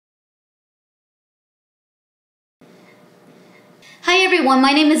Hi everyone,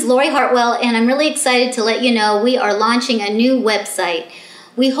 my name is Lori Hartwell and I'm really excited to let you know we are launching a new website.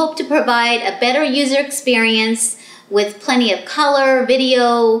 We hope to provide a better user experience with plenty of color,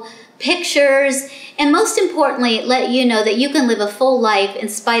 video, pictures, and most importantly, let you know that you can live a full life in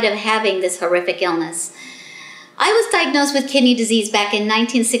spite of having this horrific illness. I was diagnosed with kidney disease back in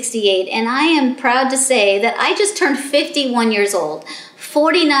 1968, and I am proud to say that I just turned 51 years old,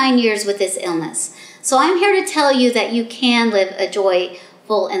 49 years with this illness. So I'm here to tell you that you can live a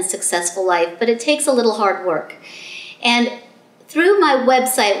joyful and successful life, but it takes a little hard work. And through my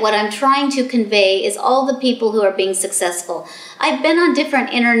website, what I'm trying to convey is all the people who are being successful. I've been on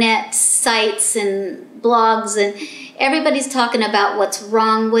different internet sites and blogs, and everybody's talking about what's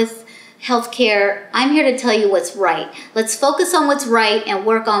wrong with healthcare. I'm here to tell you what's right. Let's focus on what's right and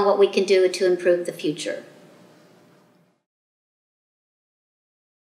work on what we can do to improve the future.